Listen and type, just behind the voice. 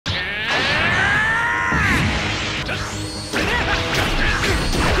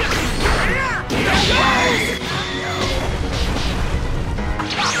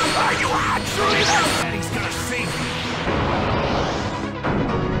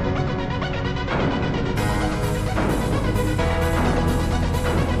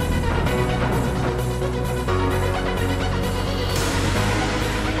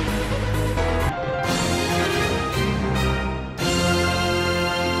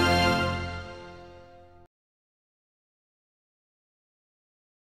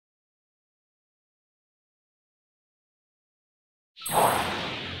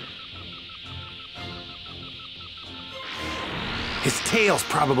His tail's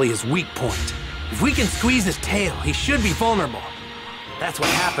probably his weak point. If we can squeeze his tail, he should be vulnerable. That's what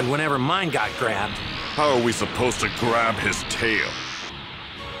happened whenever mine got grabbed. How are we supposed to grab his tail?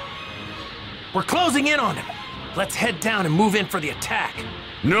 We're closing in on him. Let's head down and move in for the attack.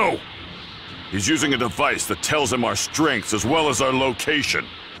 No! He's using a device that tells him our strengths as well as our location.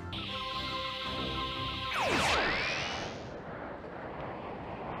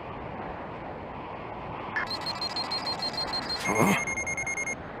 Huh?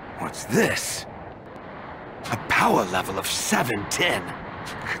 What's this? A power level of 710.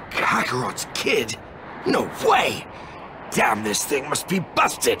 Kakarot's kid? No way! Damn, this thing must be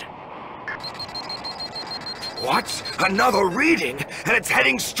busted! What? Another reading? And it's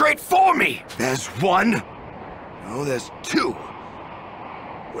heading straight for me! There's one. No, there's two.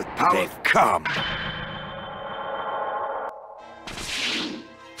 With power... They've come.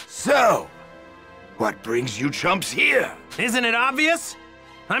 So, what brings you chumps here? Isn't it obvious?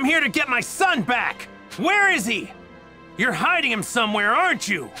 I'm here to get my son back! Where is he? You're hiding him somewhere, aren't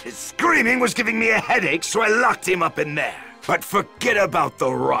you? His screaming was giving me a headache, so I locked him up in there. But forget about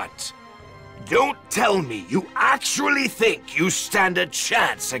the runt. Don't tell me you actually think you stand a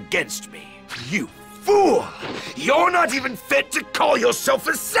chance against me. You fool! You're not even fit to call yourself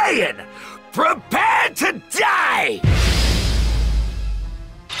a Saiyan! Prepare to die!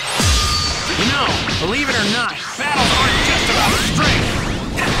 You know, believe it or not, battles aren't just about strength.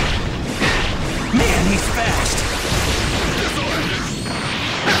 Man, he's fast.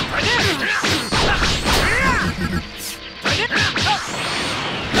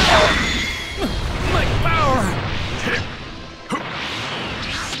 My power!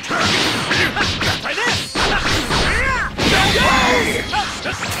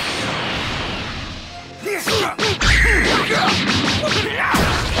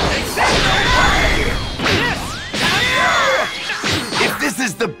 If this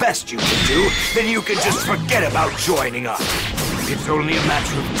is the best you can do, then you can just forget about joining up. It's only a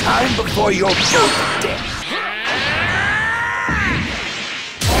matter of time before you're both dead.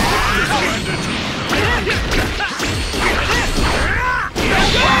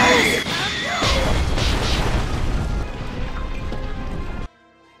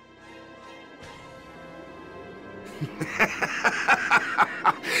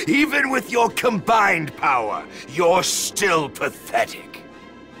 Even with your combined power, you're still pathetic.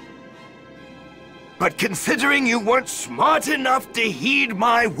 But considering you weren't smart enough to heed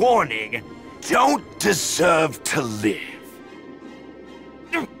my warning, don't deserve to live.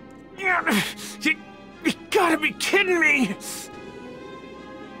 You gotta be kidding me!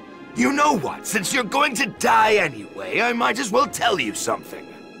 You know what? Since you're going to die anyway, I might as well tell you something.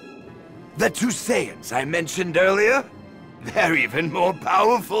 The two Saiyans I mentioned earlier, they're even more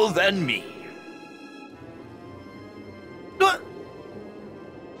powerful than me.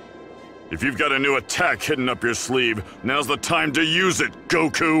 If you've got a new attack hidden up your sleeve, now's the time to use it,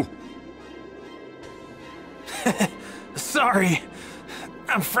 Goku! Sorry,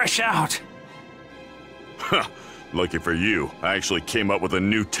 I'm fresh out. Ha! Lucky for you, I actually came up with a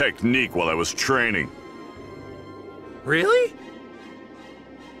new technique while I was training. Really?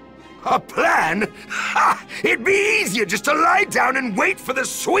 A plan? Ha! It'd be easier just to lie down and wait for the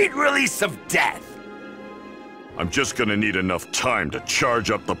sweet release of death. I'm just gonna need enough time to charge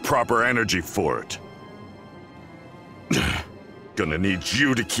up the proper energy for it. Gonna need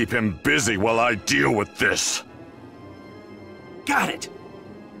you to keep him busy while I deal with this. Got it.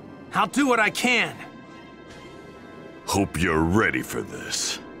 I'll do what I can. Hope you're ready for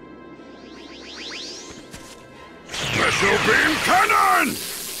this. Special Beam Cannon!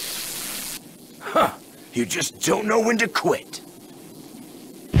 Huh. You just don't know when to quit.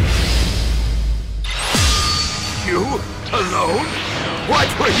 You? Alone? What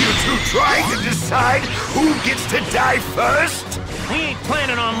were you two trying to decide who gets to die first? We ain't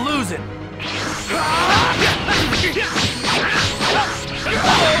planning on losing.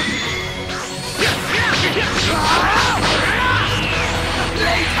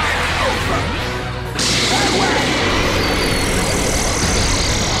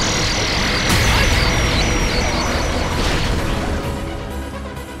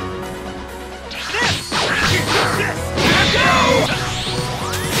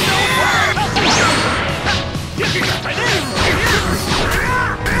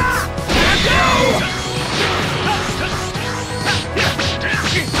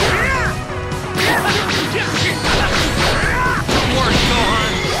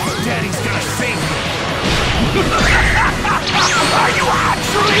 Are you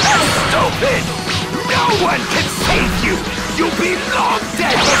actually that stupid? No one can save you! You'll be long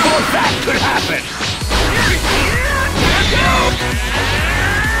dead before that could happen!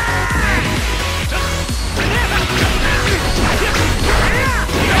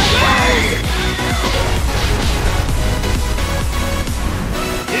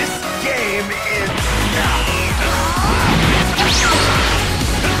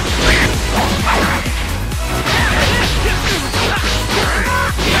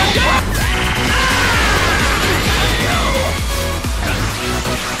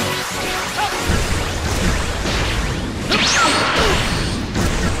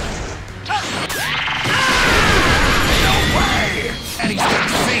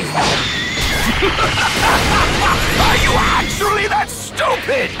 Are you actually that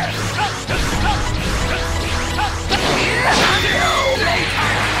stupid?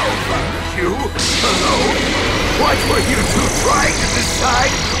 You alone? What were you two trying to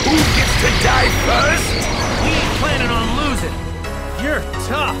decide who gets to die first? We ain't planning on losing. You're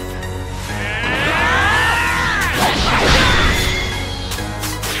tough.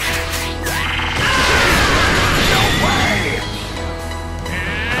 No way!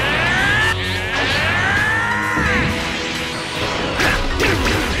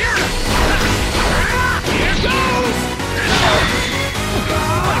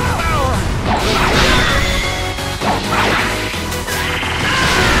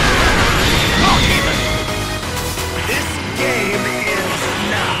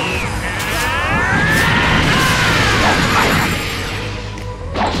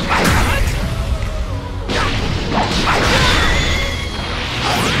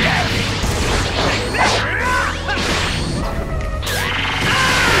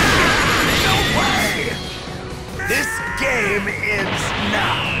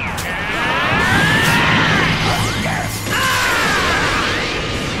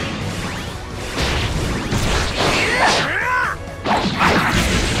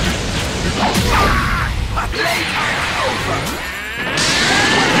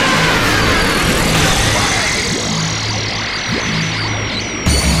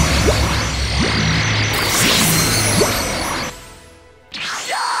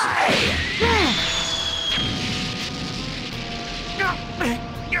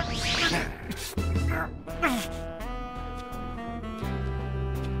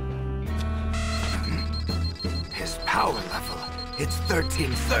 His power level, it's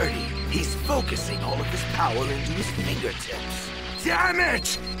 1330. He's focusing all of his power into his fingertips. Damn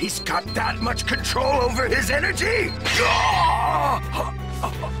it! He's got that much control over his energy?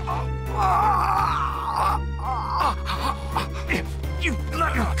 You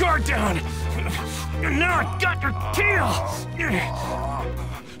let your guard down! And now I got your tail!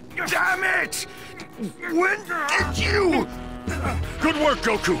 Damn it! When did you... Good work,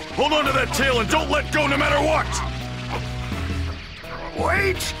 Goku! Hold on to that tail and don't let go no matter what!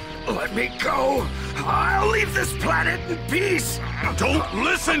 Wait! Let me go! I'll leave this planet in peace! Don't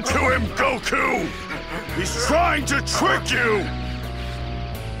listen to him, Goku! He's trying to trick you!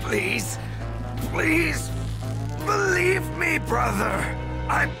 Please, please, believe me, brother!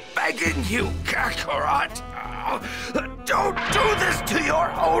 I'm begging you, Kakarot! Don't do this to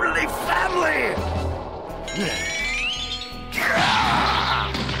your only family!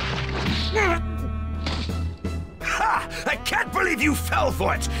 Ha! I can't believe you fell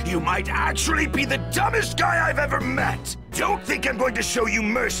for it! You might actually be the dumbest guy I've ever met! Don't think I'm going to show you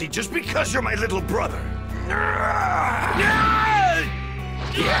mercy just because you're my little brother!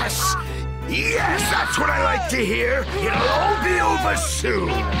 Yes! Yes, that's what I like to hear! It'll all be over soon!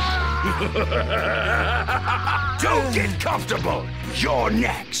 Don't get comfortable! You're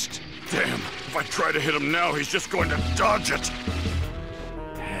next! Damn, if I try to hit him now, he's just going to dodge it!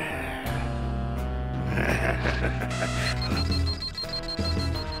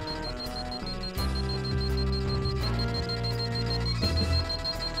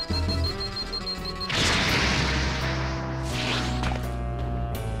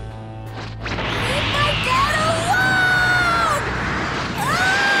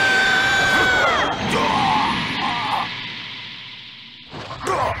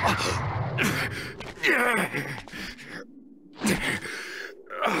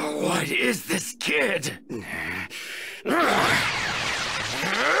 What is this kid? You're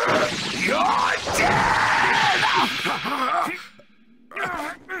dead!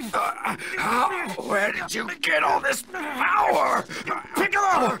 Where did you get all this power?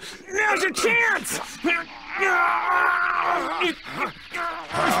 Piccolo! Now's your chance!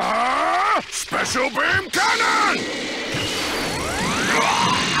 Special beam cannon!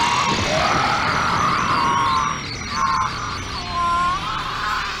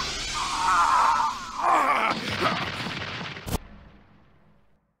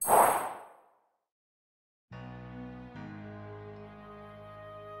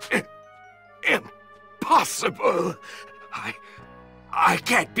 impossible. I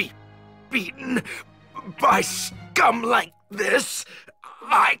can't be beaten by scum like this.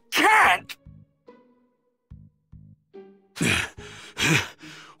 I can't.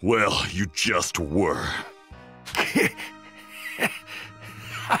 Well, you just were.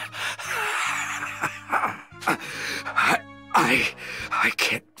 I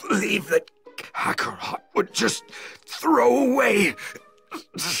can't believe that Kakarot would just throw away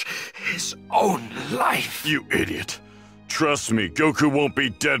his own life. You idiot. Trust me, Goku won't be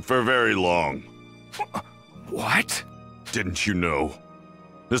dead for very long. What? Didn't you know?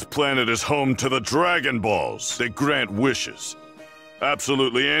 This planet is home to the Dragon Balls. They grant wishes.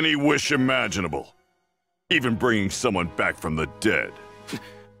 Absolutely any wish imaginable. Even bringing someone back from the dead.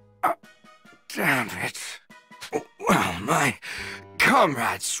 Damn it. Well, my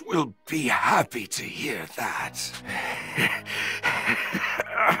comrades will be happy to hear that.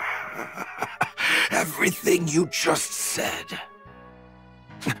 Everything you just said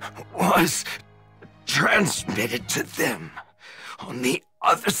was transmitted to them on the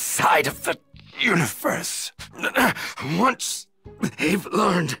other side of the universe. Once they've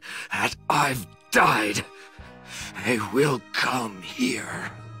learned that I've died, they will come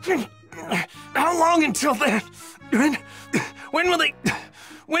here. How long until then? When will they...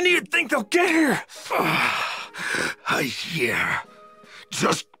 When do you think they'll get here? A year.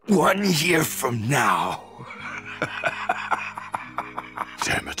 Just 1 year from now.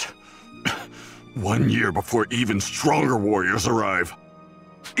 Damn it. 1 year before even stronger warriors arrive.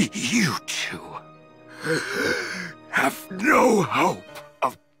 You two have no hope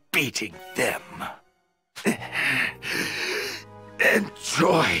of beating them.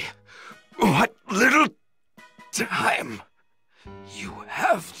 Enjoy what little time you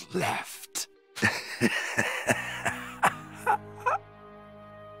have left.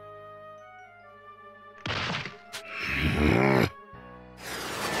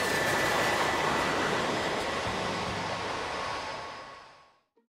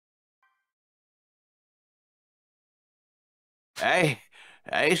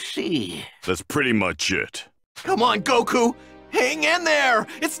 I see. That's pretty much it. Come on, Goku! Hang in there!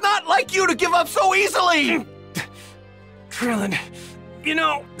 It's not like you to give up so easily! Krillin, you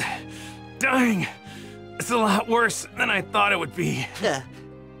know, dying is a lot worse than I thought it would be.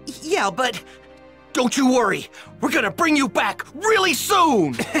 Yeah, but don't you worry. We're gonna bring you back really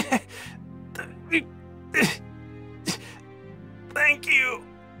soon! Thank you.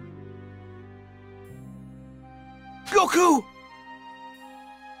 Goku!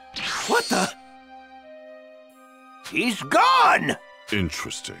 What the? He's gone!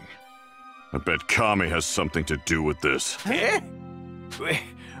 Interesting. I bet Kami has something to do with this. Eh?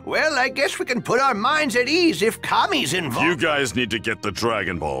 Well, I guess we can put our minds at ease if Kami's involved. You guys need to get the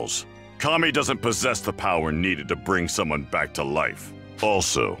Dragon Balls. Kami doesn't possess the power needed to bring someone back to life.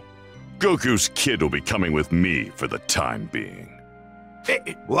 Also, Goku's kid will be coming with me for the time being.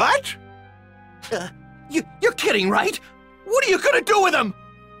 What? You're kidding, right? What are you gonna do with him?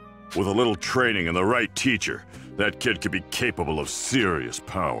 With a little training and the right teacher, that kid could be capable of serious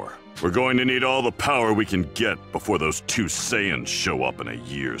power. We're going to need all the power we can get before those 2 Saiyans show up in a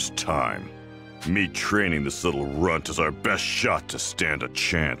year's time. Me training this little runt is our best shot to stand a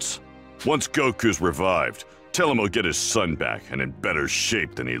chance. Once Goku's revived, tell him he'll get his son back and in better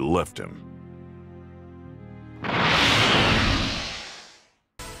shape than he left him.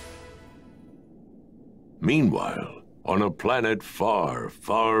 Meanwhile, on a planet far,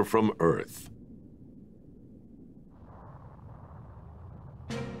 far from Earth.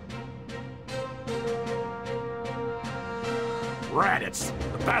 Raditz,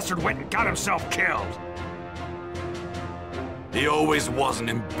 the bastard went and got himself killed. He always was an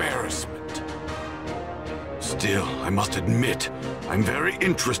embarrassment. Still, I must admit, I'm very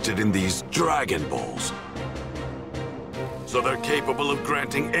interested in these Dragon Balls. So they're capable of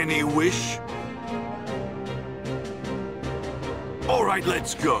granting any wish? All right,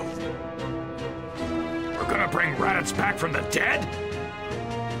 let's go. We're gonna bring Raditz back from the dead?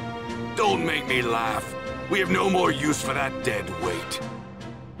 Don't make me laugh. We have no more use for that dead weight.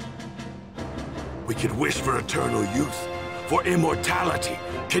 We could wish for eternal youth, for immortality.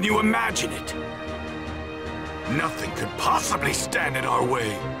 Can you imagine it? Nothing could possibly stand in our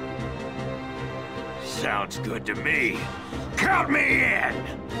way. Sounds good to me. Count me in!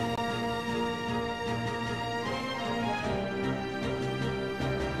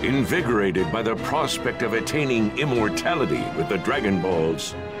 Invigorated by the prospect of attaining immortality with the Dragon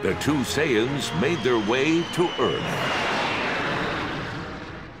Balls, the 2 Saiyans made their way to Earth.